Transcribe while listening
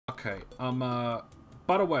Okay.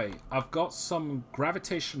 By the way, I've got some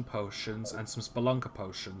gravitation potions and some spelunker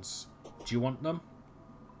potions. Do you want them?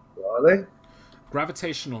 What are they?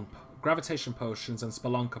 Gravitation potions and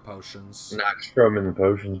spelunker potions. Nah, just throw them in the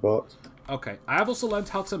potions box. Okay. I have also learned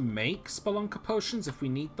how to make spelunker potions if we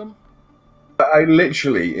need them. I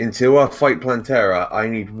literally, until I fight Plantera, I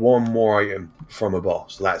need one more item from a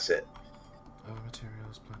boss. That's it. Oh,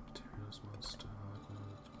 materials, plant materials, monster.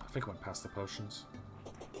 I think I went past the potions.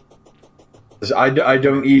 I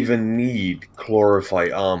don't even need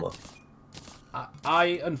chlorophyte armor.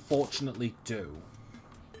 I unfortunately do.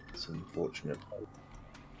 It's unfortunate.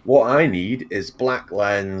 What I need is black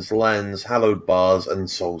lens, hallowed bars, and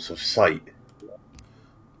souls of sight.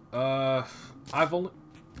 I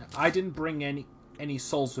didn't bring any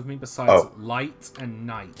souls with me besides light and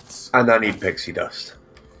night. And I need pixie dust.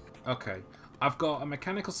 Okay. I've got a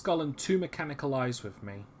mechanical skull and 2 mechanical eyes with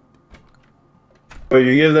me. But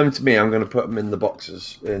you give them to me, I'm going to put them in the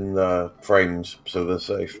boxes, in the frames, so they're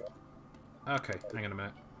safe. Okay, hang on a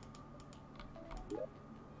minute.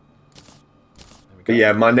 But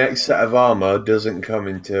yeah, my next set of armor doesn't come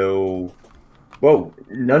until... Well,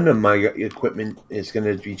 none of my equipment is going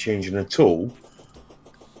to be changing at all.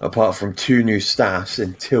 Apart from 2 new staffs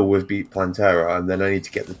until we've beat Plantera, and then I need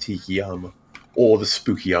to get the Tiki armor. Or the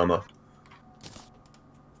Spooky armor.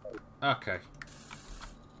 Okay.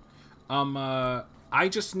 I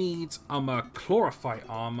just need chlorophyte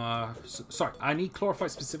armor. Sorry, I need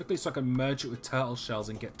chlorophyte specifically so I can merge it with turtle shells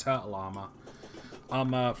and get turtle armor.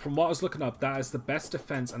 From what I was looking up, that is the best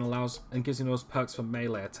defense and gives you those perks for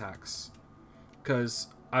melee attacks. Because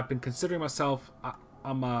I've been considering myself,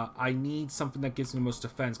 I need something that gives me the most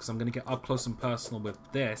defense because I'm going to get up close and personal with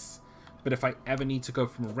this. But if I ever need to go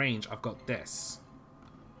from range, I've got this.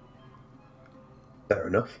 Fair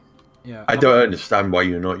enough. Yeah. I don't understand why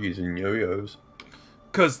you're not using yo-yos.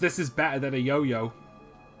 Because this is better than a yo-yo.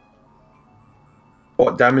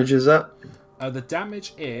 What damage is that? The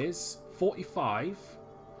damage is 45.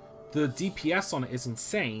 The DPS on it is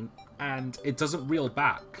insane, and it doesn't reel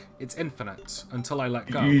back. It's infinite until I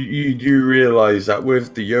let go. You do realise that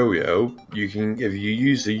with the yo-yo, you can, if you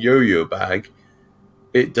use the yo-yo bag,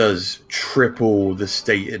 it does triple the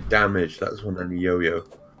stated damage that's on any yo-yo.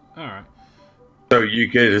 Alright. So you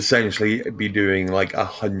could essentially be doing like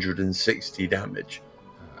 160 damage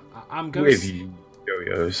with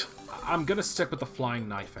yo-yos. I'm gonna stick with the flying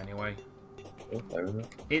knife anyway. Fair enough.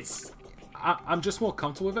 I'm just more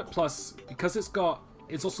comfortable with it. Plus, because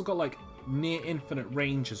it's also got like near infinite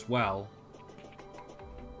range as well.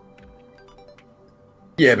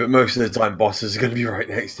 Yeah, but most of the time bosses are going to be right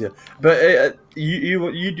next to you. But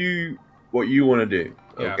you do what you want to do.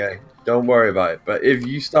 Okay, yeah. Don't worry about it. But if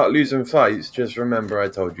you start losing fights, just remember I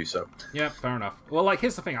told you so. Yeah, fair enough. Well, like,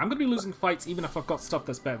 here's the thing. I'm going to be losing fights even if I've got stuff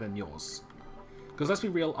that's better than yours. Because let's be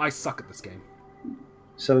real, I suck at this game.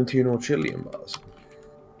 17 Orchillium bars.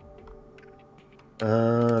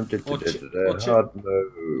 Hard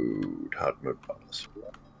mode bars.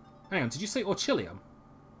 Hang on, did you say Orchillium?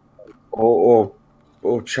 Or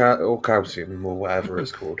calcium, or whatever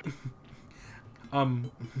it's called.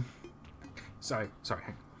 Sorry, hang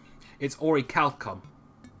on. It's orichalcum.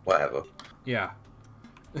 Whatever. Yeah.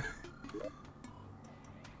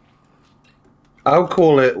 I'll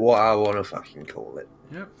call it what I want to fucking call it.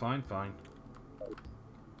 Yep, fine.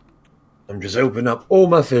 I'm just opening up all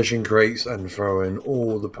my fishing crates and throwing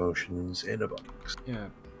all the potions in a box. Yeah.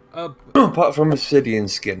 Apart from obsidian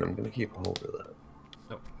skin, I'm going to keep a hold of that.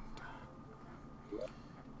 Oh.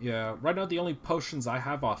 Yeah, right now the only potions I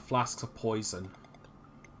have are flasks of poison.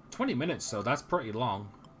 20 minutes, so that's pretty long.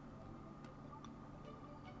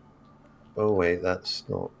 Oh wait, that's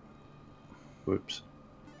not... Whoops.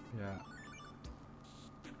 Yeah.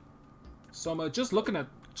 So I'm just looking at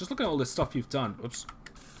all this stuff you've done. Oops.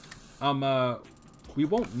 We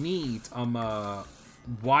won't need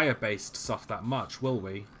wire-based stuff that much, will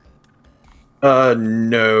we?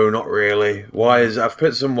 No, not really. Wires. I've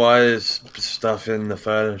put some wires stuff in the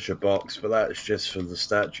furniture box, but that's just for the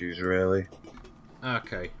statues, really.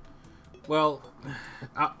 Okay. Well,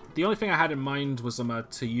 the only thing I had in mind was I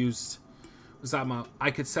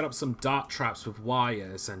could set up some dart traps with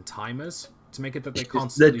wires and timers to make it that they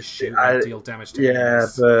constantly shoot and deal damage to enemies. Yeah,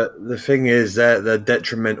 but the thing is that they're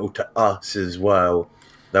detrimental to us as well.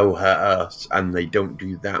 They'll hurt us, and they don't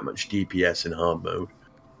do that much DPS in hard mode.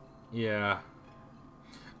 Yeah.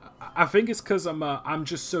 I think it's because I'm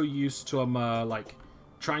just so used to like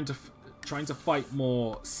trying to fight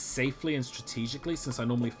more safely and strategically since I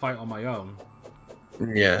normally fight on my own.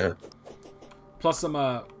 Yeah. Plus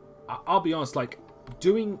I'll be honest, like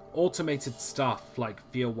doing automated stuff like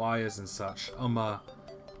via wires and such,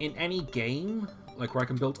 in any game, like where I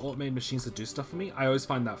can build automated machines to do stuff for me, I always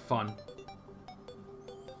find that fun.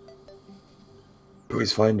 You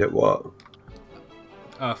always find it what?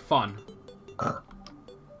 Fun.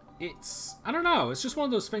 It's, I don't know, it's just one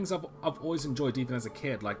of those things I've always enjoyed even as a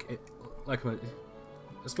kid. Like I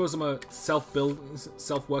suppose I'm a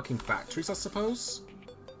self-working factories, I suppose.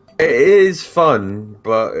 It is fun,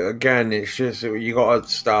 but again, it's just you gotta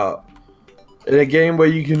start in a game where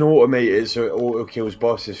you can automate it so it auto kills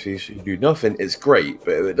bosses for you, so you do nothing. It's great,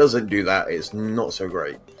 but if it doesn't do that, it's not so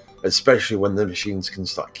great. Especially when the machines can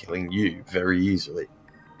start killing you very easily.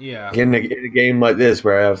 Yeah. In a game like this,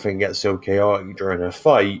 where everything gets so chaotic during a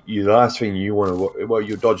fight, the last thing you want to, well,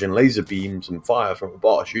 you're dodging laser beams and fire from a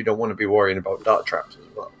boss. You don't want to be worrying about dart traps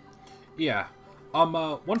as well. Yeah.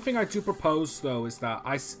 One thing I do propose though is that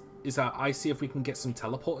I see if we can get some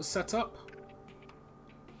teleporters set up.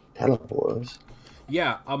 Teleporters?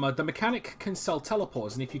 Yeah. The mechanic can sell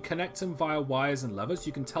teleporters, and if you connect them via wires and levers,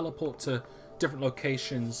 you can teleport to different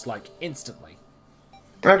locations like instantly.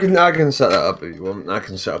 I can set that up if you want. I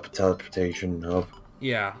can set up a teleportation hub.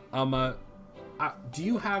 Yeah. Do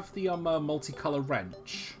you have the multicolor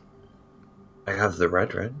wrench? I have the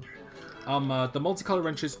red wrench. The multicolor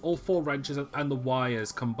wrench is all 4 wrenches and the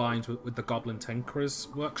wires combined with the Goblin Tinkerer's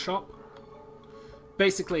workshop.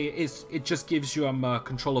 Basically, it just gives you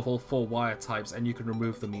control of all 4 wire types, and you can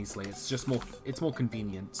remove them easily. It's just more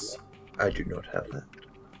convenience. I do not have that.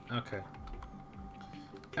 Okay.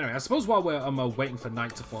 Anyway, I suppose while we're waiting for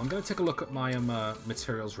night to fall, I'm going to take a look at my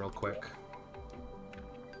materials real quick.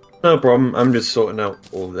 No problem. I'm just sorting out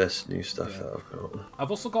all this new stuff that I've got. I've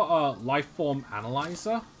also got a lifeform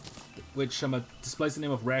analyzer, which displays the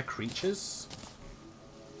name of rare creatures.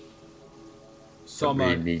 So I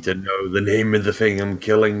really need to know the name of the thing I'm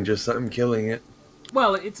killing, just that I'm killing it.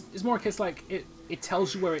 Well, it's more a case like it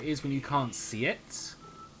tells you where it is when you can't see it.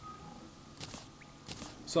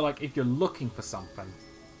 So like if you're looking for something.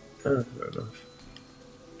 Fair enough.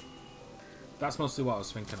 That's mostly what I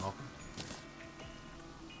was thinking of.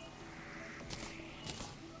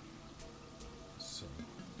 So.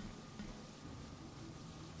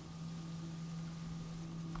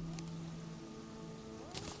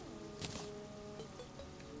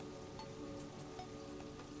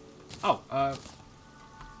 Oh,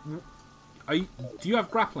 do you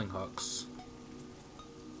have grappling hooks?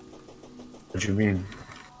 What do you mean?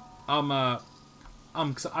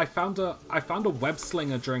 Cause I found a web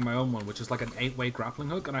slinger during my own one, which is like an 8-way grappling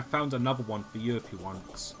hook, and I found another one for you if you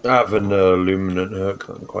want. I have an luminant hook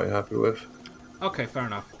that I'm quite happy with. Okay, fair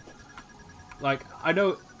enough. Like, I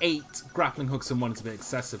know 8 grappling hooks in one is a bit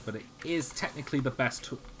excessive, but it is technically the best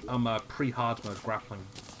pre-hard mode grappling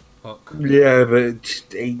hook. Yeah, but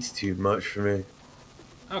 8's too much for me.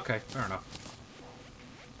 Okay, fair enough.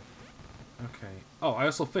 Okay. Oh, I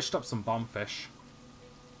also fished up some bombfish.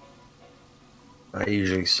 I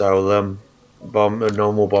usually sell them.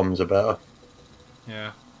 Normal bombs are better.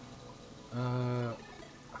 Yeah. I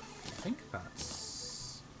think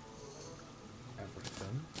that's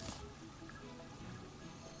everything.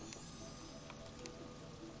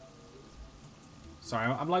 Sorry,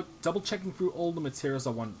 I'm like double checking through all the materials I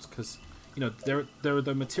want, because you know there are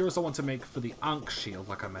the materials I want to make for the Ankh shield,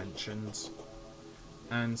 like I mentioned,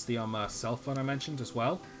 and the cell phone I mentioned as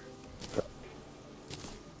well. All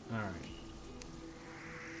right.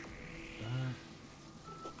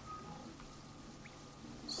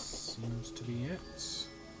 Seems to be it.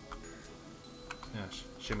 Yeah,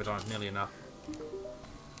 shimmered on nearly enough.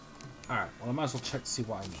 Alright, well I might as well check to see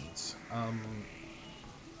what I need.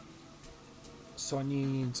 So I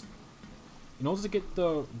need... In order to get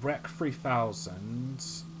the Rec 3000,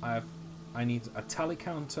 I need a tally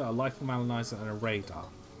counter, a lifeform analyzer, and a radar.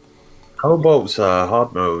 How about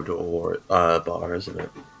hard mode or bar, isn't it?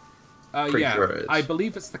 Yeah, sure it is. I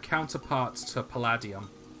believe it's the counterpart to Palladium.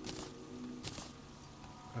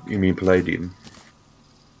 Okay. You mean Palladium?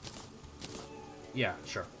 Yeah,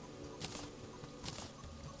 sure.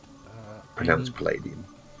 Pronounced Palladium.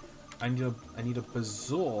 I need a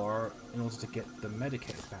bazaar in order to get the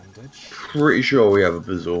Medicaid bandage. Pretty sure we have a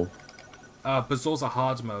bazaar. Bazaar's a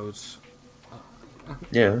hard mode.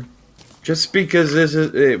 Yeah. Just because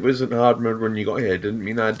it wasn't hard mode when you got here didn't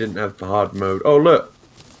mean I didn't have the hard mode. Oh look,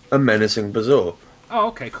 a menacing bazaar. Oh,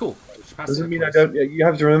 okay, cool. Doesn't mean I don't. You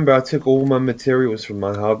have to remember, I took all my materials from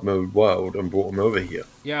my hard mode world and brought them over here.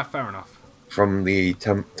 Yeah, fair enough. From the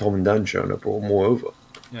Tom and Dan show, and I brought them all over.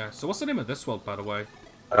 Yeah. So what's the name of this world, by the way?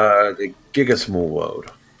 The Giga Small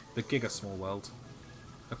World. The Giga Small World.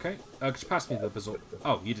 Okay. Just pass me the bazaar.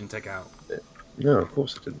 Oh, you didn't take it out. No, of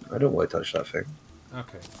course I didn't. I don't want to touch that thing.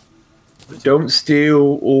 Okay. Don't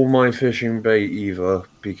steal all my fishing bait either,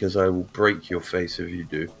 because I will break your face if you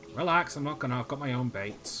do. Relax, I'm not gonna. I've got my own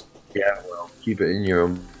baits. Yeah, well, keep it in your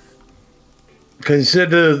own.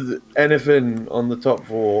 Consider anything on the top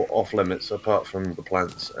 4 off limits apart from the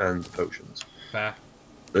plants and the potions. Fair.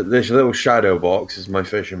 This little shadow box is my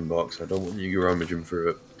fishing box. I don't want you rummaging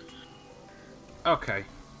through it. Okay.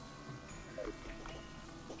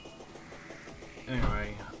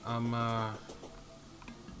 Anyway, here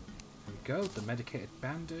we go. The medicated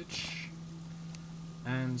bandage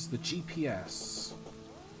and the GPS.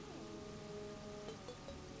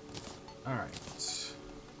 All right.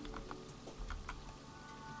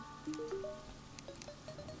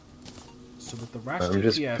 So with the rash I'm GPS,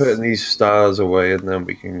 just putting these stars away, and then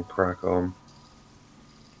we can crack on.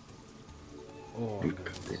 Oh, I'm gonna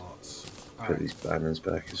do lots. Put these banners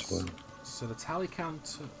back as well. So the tally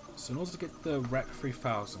count. So in order to get the rec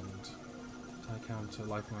 3000, tally count to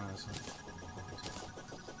life miles.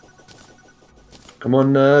 Come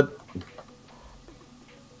on, nerd.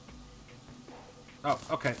 Oh,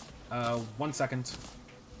 okay. 1 second.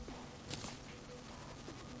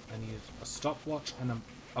 I need a stopwatch and a.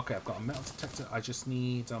 Okay, I've got a metal detector. I just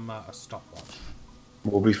need a stopwatch.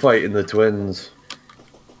 We'll be fighting the twins.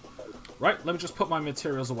 Right, let me just put my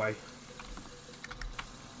materials away.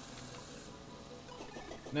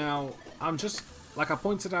 Now, I'm just, like I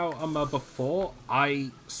pointed out before,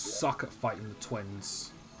 I suck at fighting the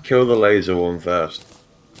twins. Kill the laser one first.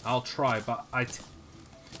 I'll try, but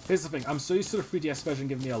here's the thing, I'm so used to the 3DS version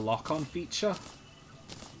giving me a lock-on feature.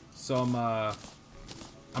 So I'm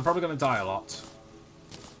probably going to die a lot.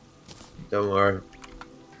 Don't worry.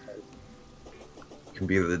 Can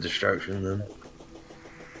be the distraction then.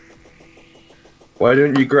 Why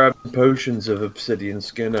don't you grab potions of obsidian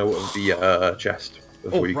skin out of the chest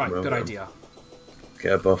before you come over? Good idea.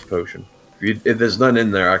 Get a buff potion. If there's none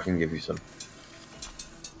in there, I can give you some.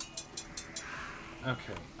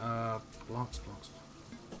 Okay, blocks.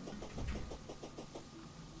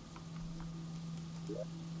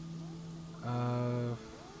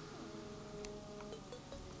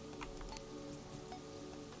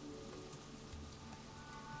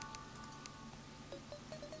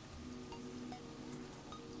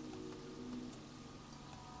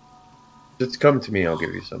 Just come to me, I'll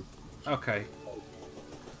give you some. Okay.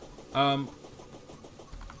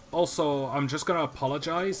 Also, I'm just gonna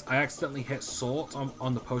apologize. I accidentally hit sort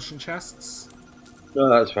on the potion chests. No,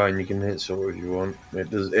 that's fine. You can hit sort if you want.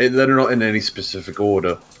 They're not in any specific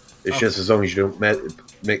order. It's just as long as you don't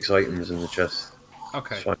mix items in the chest.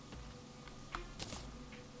 Okay. It's fine.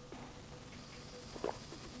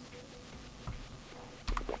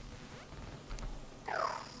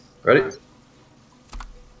 Ready?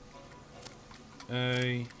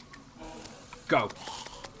 Go.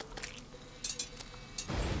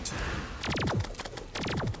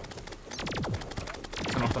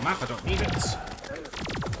 Turn off the map, I don't need it.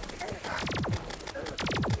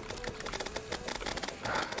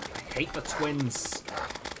 I hate the twins.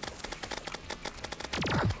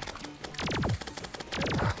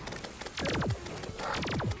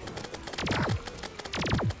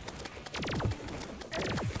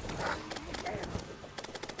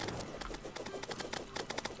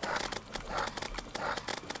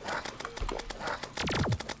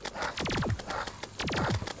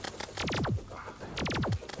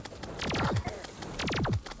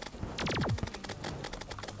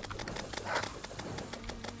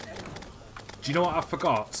 Do you know what I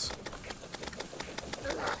forgot?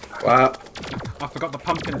 What? I forgot the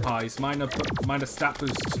pumpkin pies. Mine are stat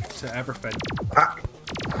boost to everything. Ah.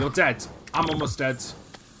 You're dead. I'm almost dead.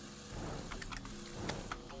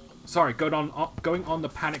 Sorry, going on the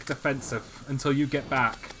panic defensive until you get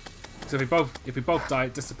back. So if we both die,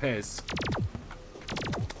 it disappears.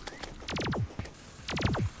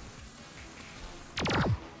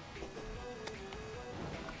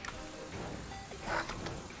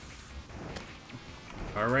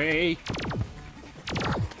 Hurry!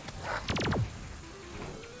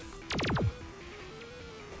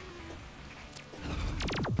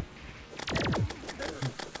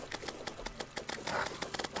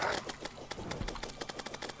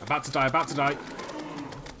 About to die.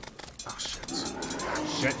 Oh,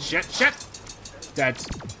 shit. Dead.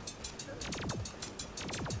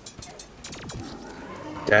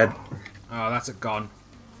 Dead. Oh, that's it gone.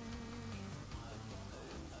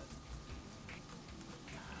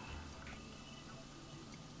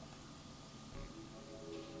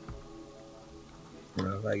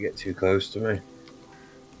 No, they get too close to me.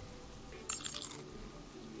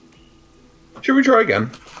 Should we try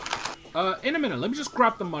again? In a minute, let me just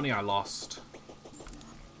grab the money I lost.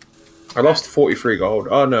 I lost 43 gold.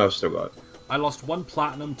 Oh no, I've still got it. I lost 1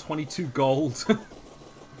 platinum, 22 gold.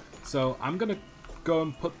 So I'm gonna go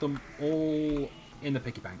and put them all in the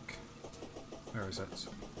piggy bank. Where is it?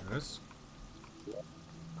 There it is.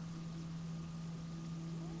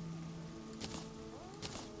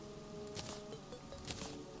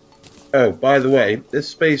 Oh, by the way, this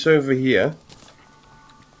space over here,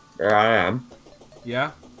 where I am,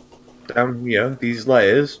 Yeah? down here, these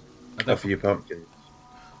layers are for your pumpkins.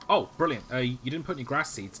 Oh, brilliant. You didn't put any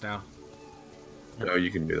grass seeds down. No,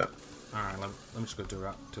 you can do that. Alright, let me just go do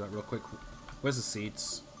that real quick. Where's the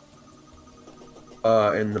seeds?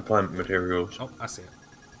 In the plant materials. Oh, I see it.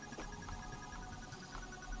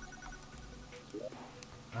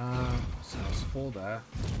 So there's 4 there.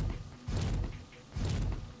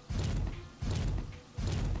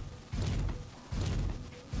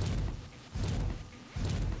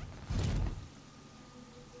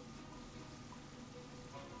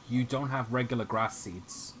 You don't have regular grass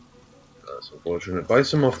seeds. That's unfortunate. Buy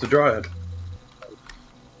some off the Dryad.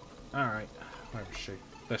 Alright. Where is she?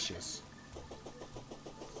 There she is.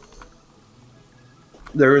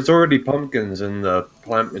 There is already pumpkins in the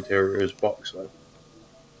plant materials box, though.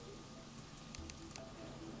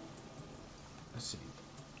 Let's see.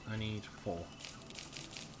 I need 4.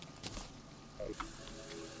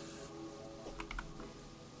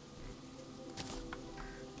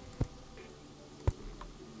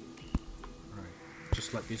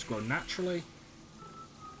 Just let these grow naturally.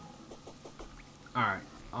 Alright,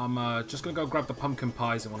 I'm just gonna go grab the pumpkin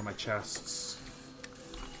pies in one of my chests.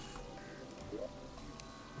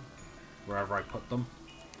 Wherever I put them.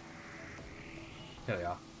 Here they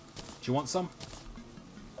are. Do you want some?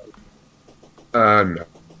 No.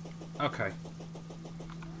 Okay.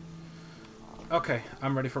 Okay,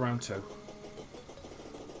 I'm ready for round 2.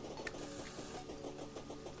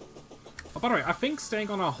 Oh, by the way, I think staying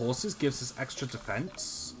on our horses gives us extra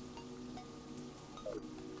defense.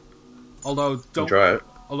 Although don't try it.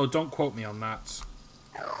 Although don't quote me on that.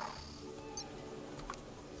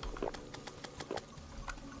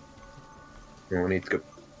 We need to go.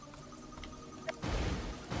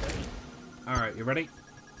 Alright, you ready?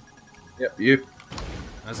 Yep, you.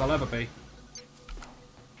 As I'll ever be.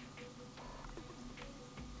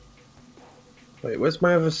 Wait, where's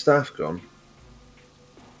my other staff gone?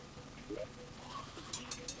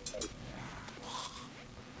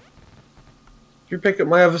 Did you pick up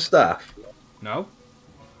my other staff? No?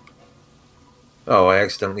 Oh, I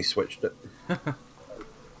accidentally switched it. There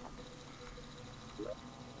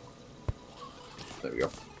we go.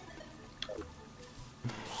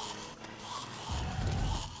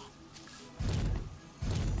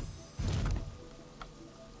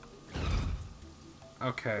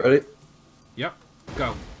 Okay. Ready? Yep.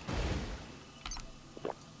 Go.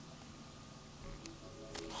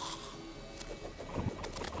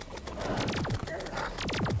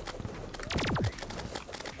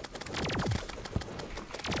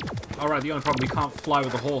 Alright, the only problem, we can't fly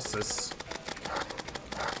with the horses.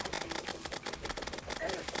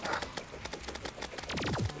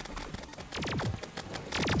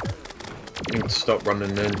 You need to stop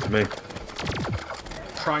running into me.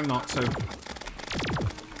 Trying not to.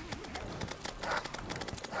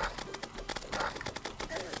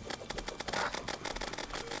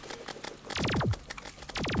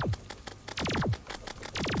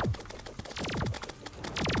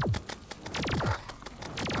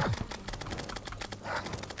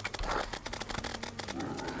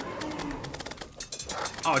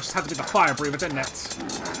 Oh, it just had to be the fire breather, didn't it?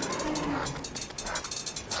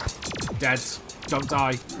 Dead. Don't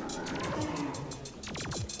die.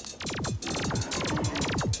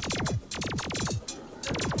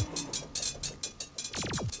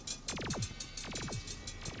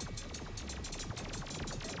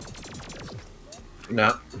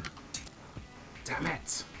 Nah. Damn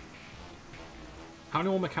it. How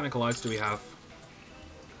many more mechanical eyes do we have?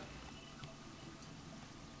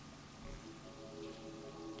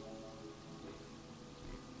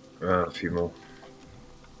 A few more.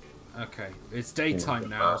 Okay, it's daytime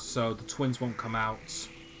now, so the twins won't come out.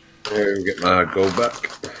 Here, get my gold back.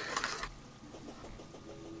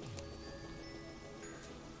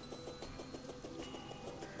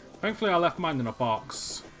 Thankfully, I left mine in a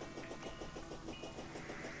box.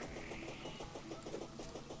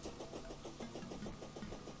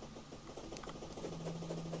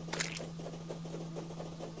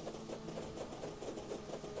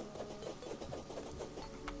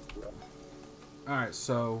 Alright,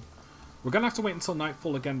 so we're gonna have to wait until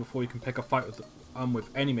nightfall again before we can pick a fight with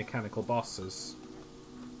any mechanical bosses.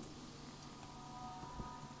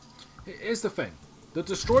 Here's the thing. The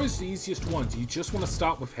Destroyer's the easiest one. Do you just want to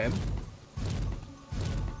start with him?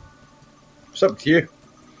 It's up to you.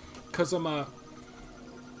 Because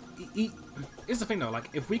here's the thing though, like,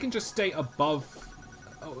 if we can just stay above...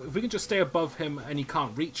 if we can just stay above him and he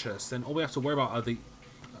can't reach us, then all we have to worry about are the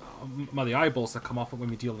eyeballs that come off when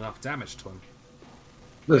we deal enough damage to him.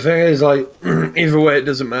 The thing is, like, either way, it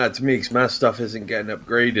doesn't matter to me because my stuff isn't getting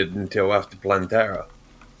upgraded until after Plantera.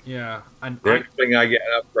 Yeah, and the only thing I get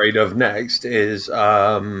an upgrade of next is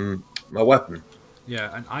my weapon.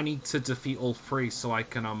 Yeah, and I need to defeat all three so I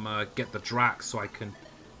can get the Drax, so I can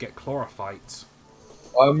get Chlorophyte.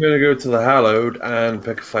 I'm gonna go to the Hallowed and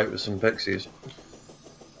pick a fight with some pixies.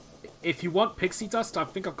 If you want pixie dust, I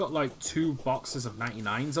think I've got like 2 boxes of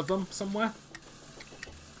 99s of them somewhere.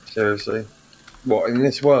 Seriously? What, in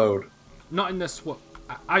this world? Not in this world.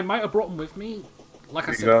 I might have brought them with me. Like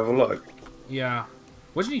I said. You have a look. Yeah.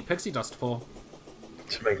 What do you need pixie dust for?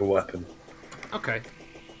 To make a weapon. Okay.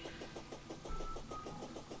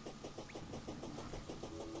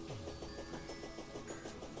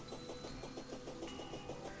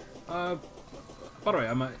 By the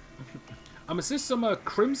way, is this some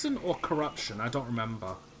Crimson or Corruption? I don't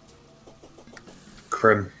remember.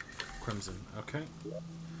 Crimson, okay.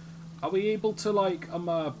 Are we able to, like,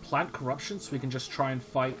 plant Corruption so we can just try and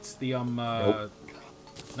fight the, Nope.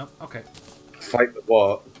 No? Okay. Fight the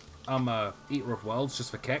what? Eater of Worlds,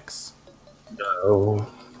 just for kicks? No.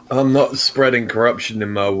 I'm not spreading corruption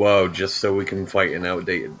in my world just so we can fight an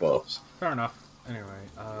outdated boss. Fair enough. Anyway,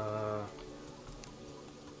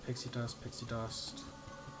 Pixie dust, pixie dust.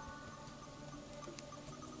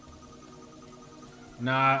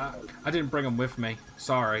 Nah, I didn't bring them with me.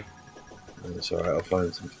 Sorry. It's alright, I'll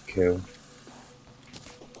find some to kill.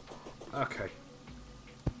 Okay.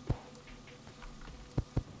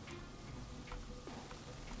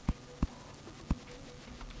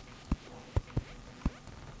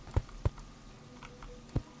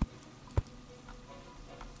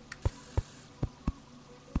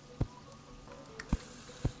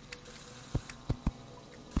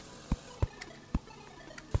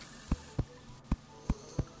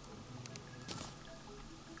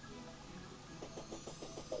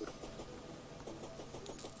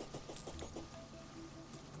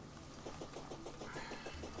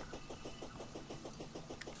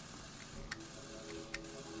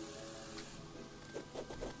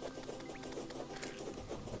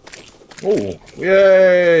 Oh,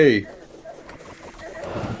 yay!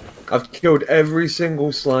 I've killed every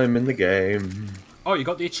single slime in the game. Oh, you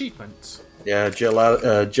got the achievement? Yeah,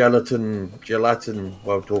 gelatin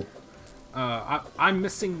world tour. I'm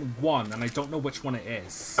missing one, and I don't know which one it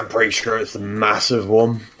is. I'm pretty sure it's the massive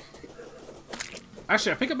one.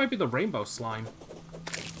 Actually, I think it might be the rainbow slime.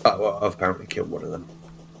 Oh, well, I've apparently killed one of them.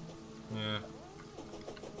 Yeah.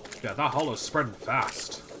 Yeah, that hollow's spreading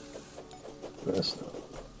fast. That's not.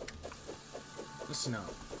 Listen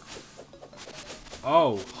up.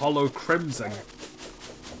 Oh, Hollow Crimson.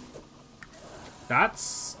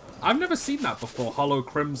 That's... I've never seen that before, Hollow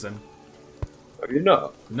Crimson. Have you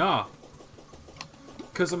not? Nah.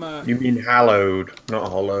 Because I'm a... You mean hallowed, not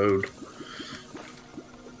hollowed.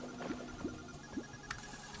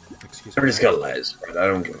 Excuse me. I'm just gonna let it spread. I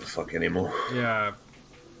don't give a fuck anymore. Yeah.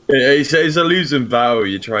 It's a losing battle.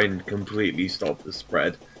 You try and completely stop the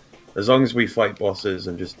spread. As long as we fight bosses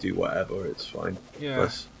and just do whatever, it's fine. Yeah.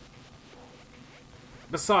 Plus,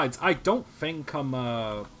 besides, I don't think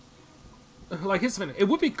like, here's the thing. It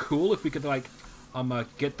would be cool if we could, like,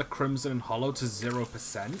 get the Crimson and Hollow to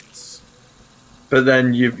 0%. but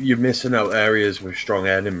then you're missing out areas with strong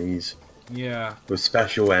enemies. Yeah. With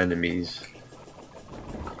special enemies.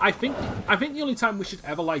 I think the only time we should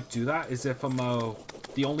ever, like, do that is if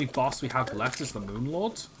the only boss we have left is the Moon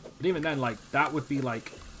Lord. But even then, like, that would be like,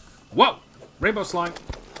 whoa, rainbow slime.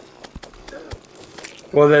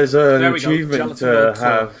 Well, there's an achievement to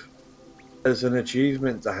have. Claw. There's an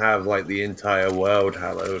achievement to have like the entire world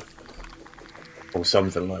hallowed, or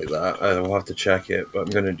something like that. I'll have to check it, but I'm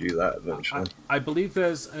going to do that eventually. I believe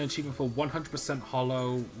there's an achievement for 100%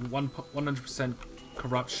 Hollow, 100%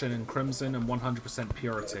 Corruption and Crimson, and 100%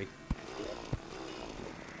 Purity.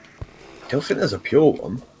 I don't think there's a pure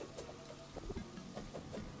one.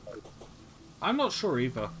 I'm not sure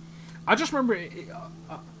either. I just remember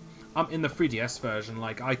in the 3DS version,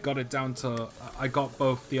 like, I got it down to... I got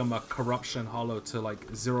both the Corruption Hollow to, like,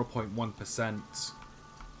 0.1%.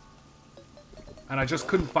 And I just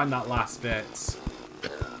couldn't find that last bit.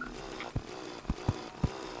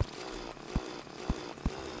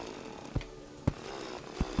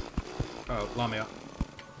 Oh, Lamia.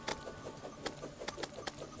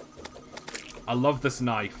 I love this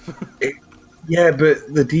knife. Yeah,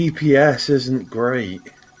 but the DPS isn't great.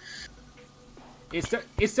 It's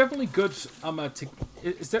definitely good.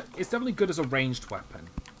 It's definitely good as a ranged weapon.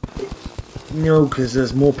 No, because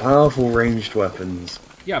there's more powerful ranged weapons.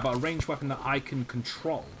 Yeah, but a ranged weapon that I can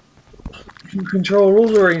control. You can control all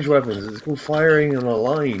the ranged weapons. It's called firing in a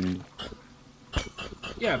line.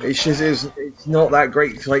 Yeah, but It's not that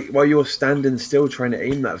great. It's like while you're standing still trying to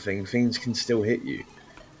aim that thing, things can still hit you.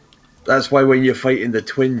 That's why when you're fighting the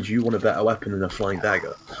twins, you want a better weapon than a flying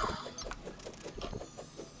dagger.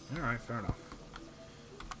 all right, fair enough.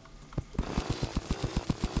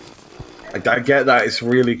 I get that it's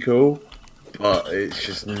really cool, but it's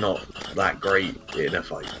just not that great in a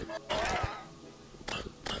fight.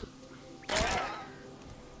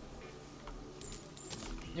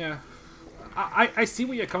 Yeah, I see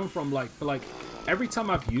where you're coming from. Like, but like every time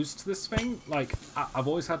I've used this thing, like I've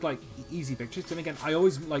always had like easy victories. And again, I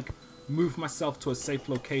always like move myself to a safe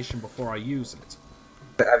location before I use it.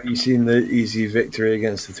 Have you seen the easy victory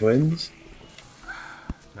against the twins?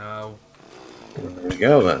 No. There we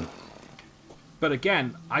go then. But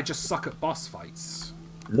again, I just suck at boss fights.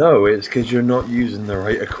 No, it's because you're not using the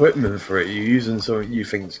right equipment for it. You're using something you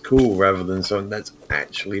think's cool rather than something that's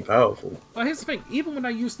actually powerful. Well, here's the thing. Even when I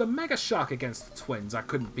used the Mega Shark against the twins, I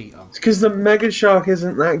couldn't beat them. It's because the Mega Shark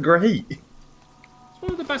isn't that great. It's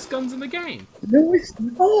one of the best guns in the game. No, it's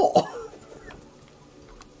not.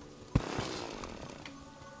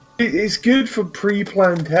 It's good for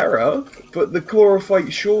pre-planned terror, but the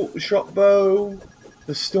chlorophyte shot bow,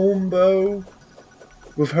 the storm bow,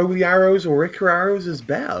 with holy arrows or Icar arrows is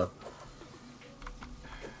better.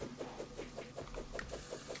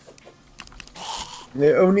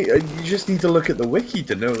 You just need to look at the wiki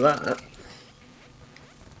to know that.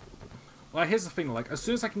 Well, here's the thing. Like, as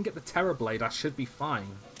soon as I can get the Terror Blade, I should be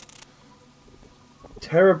fine.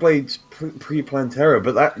 Terror Blade's pre-Plantera,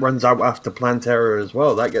 but that runs out after Plantera as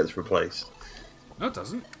well. That gets replaced. No, it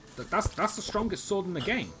doesn't. That's the strongest sword in the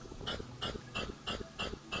game.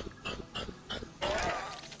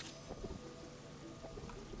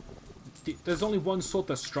 There's only one sword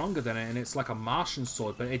that's stronger than it, and it's like a Martian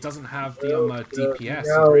sword, but it doesn't have the DPS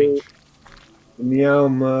and range. The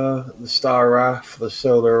Meowma, the Star Wrath, the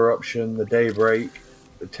Solar Eruption, the Daybreak,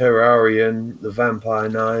 the Terrarian, the Vampire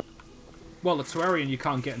Knight. Well, the Terrarian you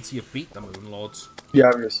can't get until you beat the Moon Lords. Yeah,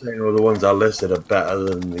 I'm just saying all the ones I listed are better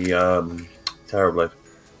than the Terrorblade.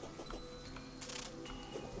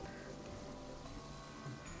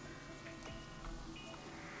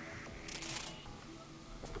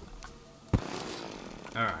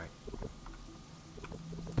 Alright.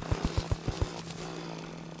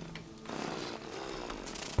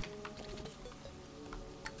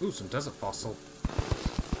 Ooh, some desert fossil.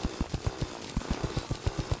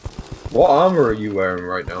 What armor are you wearing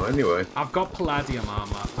right now, anyway? I've got palladium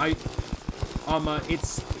armor. I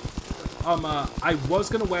was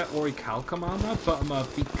gonna wear orichalcum armor, but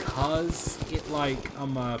because it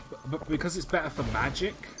because it's better for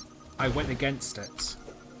magic, I went against it.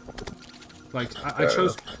 Like I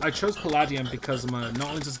chose palladium because not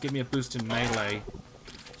only does it give me a boost in melee,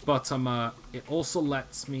 but it also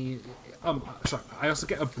lets me sorry, I also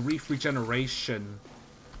get a brief regeneration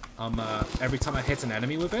every time I hit an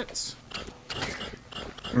enemy with it.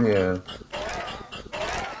 Yeah.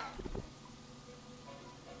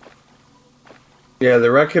 Yeah,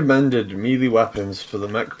 the recommended melee weapons for the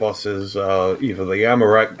mech bosses are either the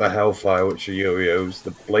Amarek, the Hellfire, which are yo-yos,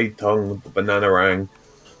 the Blade Tongue, the Bananarang,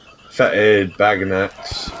 Fetid,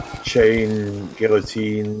 Baganax, Chain,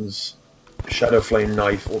 Guillotines, Shadow Flame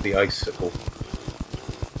Knife, or the Icicle.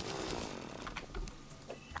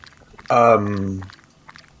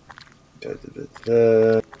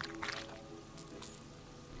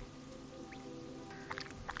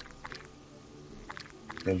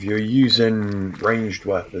 If you're using ranged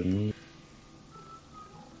weapons,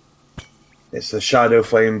 it's the Shadow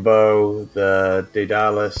Flame Bow, the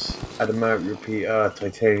Daedalus, Adamant Repeater,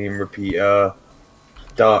 Titanium Repeater,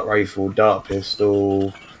 Dart Rifle, Dart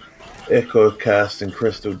Pistol, Ichor Cast and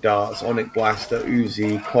Crystal Darts, Onyx Blaster,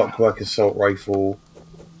 Uzi, Clockwork Assault Rifle,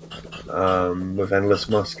 with Endless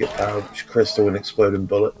Musket Pouch, Crystal and Exploding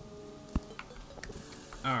Bullet.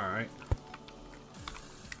 Alright.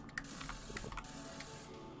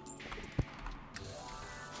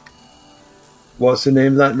 What's the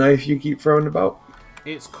name of that knife you keep throwing about?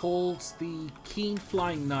 It's called the Keen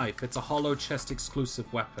Flying Knife. It's a hollow chest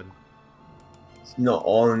exclusive weapon. It's not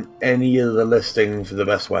on any of the listing for the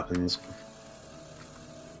best weapons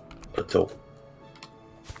at all.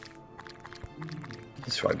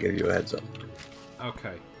 Just try to give you a heads up.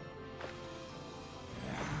 Okay.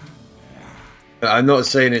 I'm not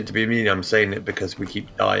saying it to be mean, I'm saying it because we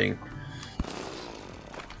keep dying.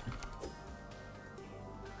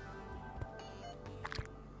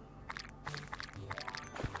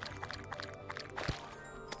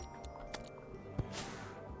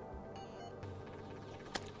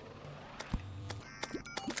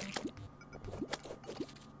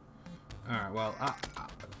 Alright, well,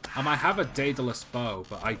 I might have a Daedalus bow,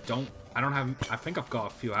 but I don't have... I think I've got a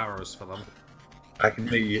few arrows for them. I can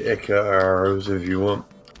make you Ica arrows if you want.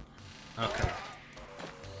 Okay.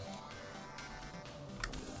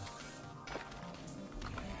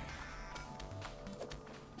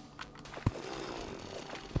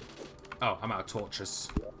 Oh, I'm out of torches.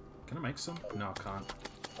 Can I make some? No, I can't.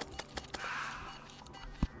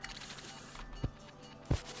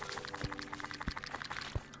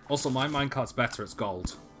 Also, my minecart's better, it's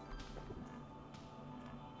gold.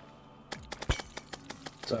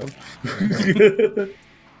 So.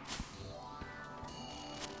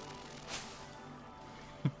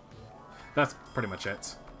 That's pretty much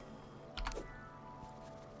it.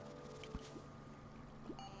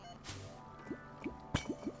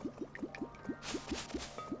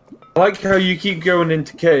 I like how you keep going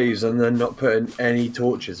into caves and then not putting any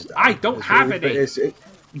torches down. I don't have any!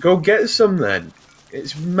 Go get some then.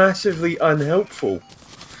 It's massively unhelpful.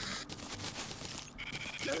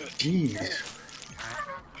 Jeez.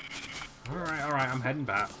 Alright, I'm heading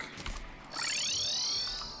back.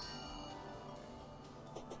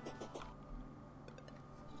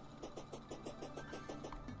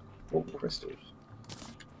 Oh, crystals.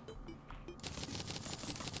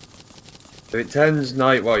 If it turns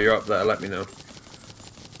night while you're up there, let me know.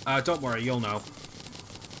 Don't worry, you'll know.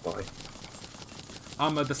 Why?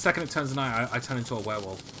 The second it turns night, I turn into a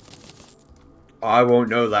werewolf. I won't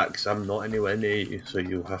know that because I'm not anywhere near you, so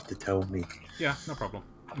you'll have to tell me. Yeah, no problem.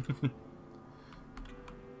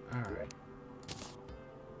 Alright.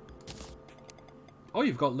 Oh,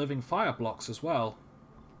 you've got living fire blocks as well.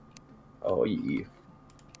 Oh, yeah.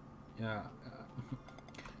 Yeah.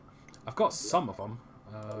 I've got some of them.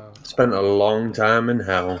 Spent a long time in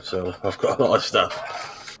hell, so I've got a lot of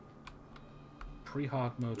stuff.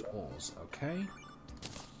 Pre-hard mode ores, okay.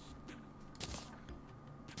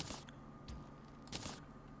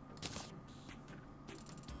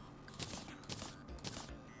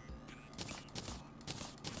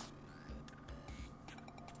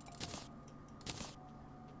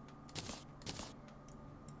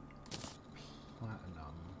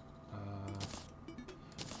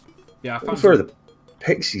 Yeah, I found for the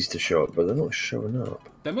pixies to show up, but they're not showing up.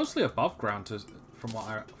 They're mostly above ground, from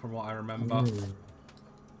what I remember.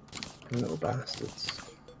 Little bastards.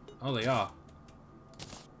 Oh, they are.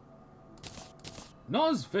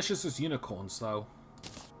 Not as vicious as unicorns, though.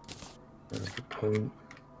 That's a good point.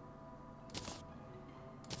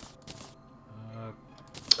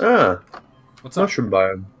 What's up? Mushroom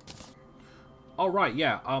biome. Oh right,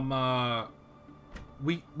 yeah.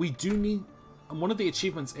 We do need. One of the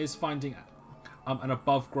achievements is finding an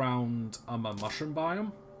above ground a mushroom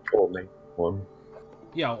biome. Or make one.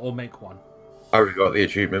 Yeah, or make one. I already got the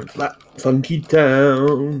achievement for that. Funky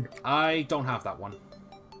Town. I don't have that one.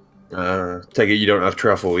 Take it you don't have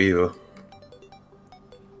truffle either.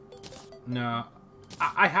 No,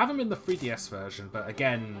 I have them in the 3DS version, but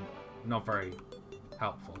again, not very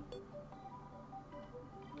helpful.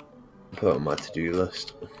 Put on my to-do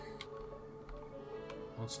list.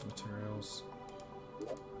 Monster materials.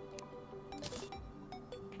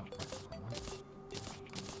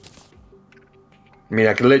 I mean,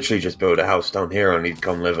 I could literally just build a house down here and he'd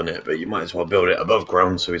come live in it, but you might as well build it above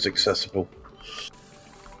ground so it's accessible.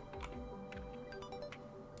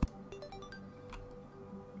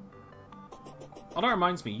 Oh, that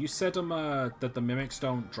reminds me. You said that the mimics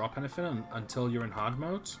don't drop anything until you're in hard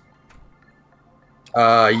mode?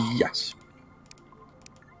 Yes.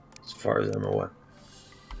 As far as I'm aware.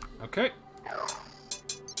 Okay.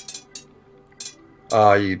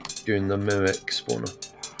 Are you doing the mimic spawner?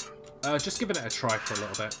 Just giving it a try for a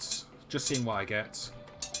little bit. Just seeing what I get.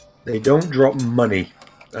 They don't drop money.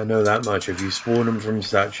 I know that much. If you spawn them from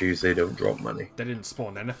statues, they don't drop money. They didn't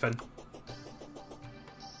spawn anything.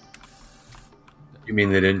 You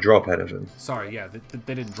mean they didn't drop anything? Sorry, yeah, they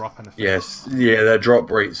didn't drop anything. Yes, yeah, their drop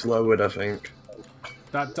rate's lowered, I think.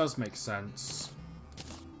 That does make sense.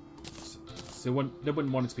 So they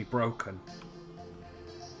wouldn't want it to be broken.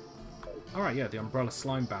 Alright, yeah, the Umbrella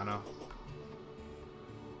Slime banner.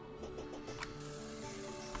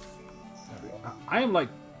 I am like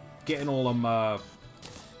getting all I'm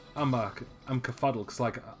kerfuddled because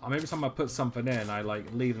like every time I put something in, I like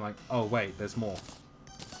leave and like, oh wait, there's more.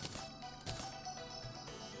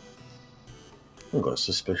 I've got a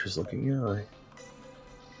suspicious looking eye.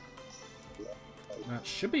 That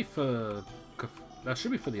should be for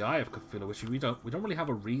the Eye of Cthulhu, which we don't really have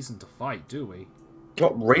a reason to fight, do we?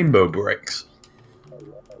 Got rainbow bricks.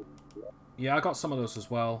 Yeah, I got some of those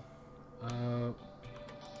as well.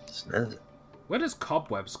 Where does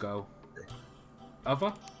cobwebs go?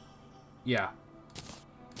 Other? Yeah.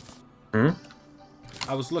 Hmm?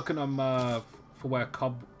 I was looking for where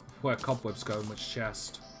cobwebs go in which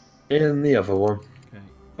chest. In the other one. Okay.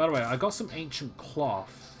 By the way, I got some ancient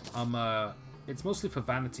cloth. It's mostly for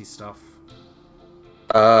vanity stuff.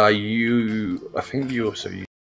 I think you also